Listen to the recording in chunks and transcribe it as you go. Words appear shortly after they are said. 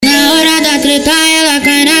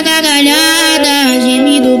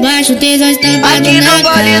baixo, o tesão estampado na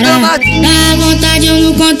cara. Dá vontade eu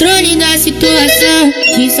no controle da situação,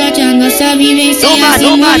 que sorte a nossa vivência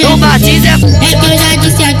assim, mulher. É que eu já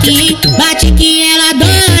disse aqui, bate que ela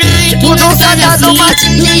adora. É que não sabe assim,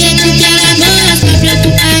 do jeito que ela gosta, preto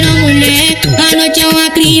para mulher. A noite é uma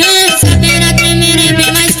criança, a pena tremendo é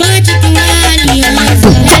bem mais forte que uma aliança.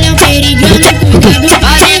 Ela é um perigão no cuidado,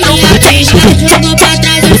 para minha queixa. Jogou pra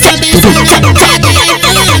trás, eu só penso na bocada.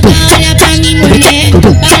 É foda, olha pra mim, mulher.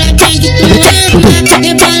 Fala quem que tu ama,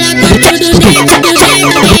 rebola com tudo dentro do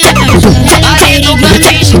jeito. Ela é perigão no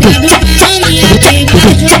cuidado, para minha queixa.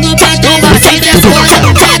 Jogou pra trás, eu só penso na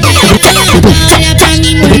bocada. É foda, olha pra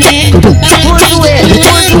mim, mulher. Fala quem que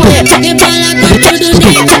tu ama, rebola com tudo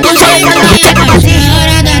dentro do jeito. Na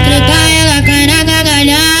hora da treta ela cai na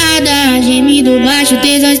gargalhada, gemido baixo,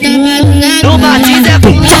 tesão estampado na cara. Dá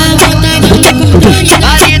vontade no controle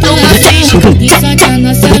da situação, e sorte a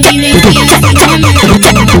nossa vivência assim.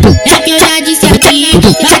 É que eu já disse aqui,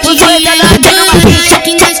 bate que ela adora. É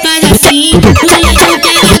que nós faz assim, do jeito que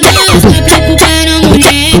ela gosta, preocupando a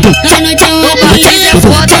mulher. A noite é uma criança,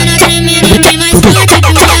 pena tremendo é bem mais forte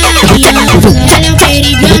que uma aliança. Ela é um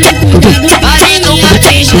perigão no cuidado, para minha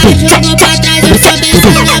queixa. Jogou pra trás, eu só penso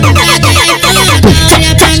na bocada. É foda,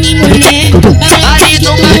 olha pra mim, mulher. Fala quem que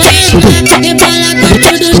tu ama, rebola com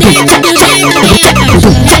tudo dentro do jeito.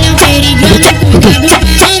 Ela é um perigão no cuidado,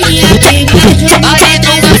 para minha queixa. Jogou pra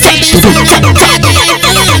trás, eu só penso na bocada.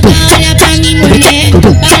 É foda, olha pra mim, mulher.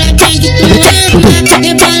 Fala quem que tu ama,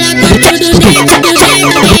 rebola com tudo dentro do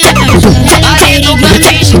jeito. Ela é um perigão no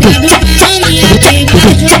cuidado, para minha queixa.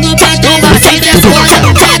 Jogou pra trás, eu só penso na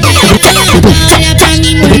bocada. É foda, olha pra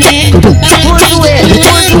mim, mulher. Fala quem que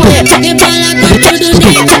tu ama, rebola com tudo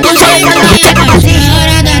dentro do jeito. Na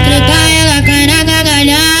hora da treta ela cai na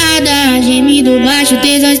gargalhada, gemido baixo,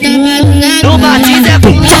 tesão estampado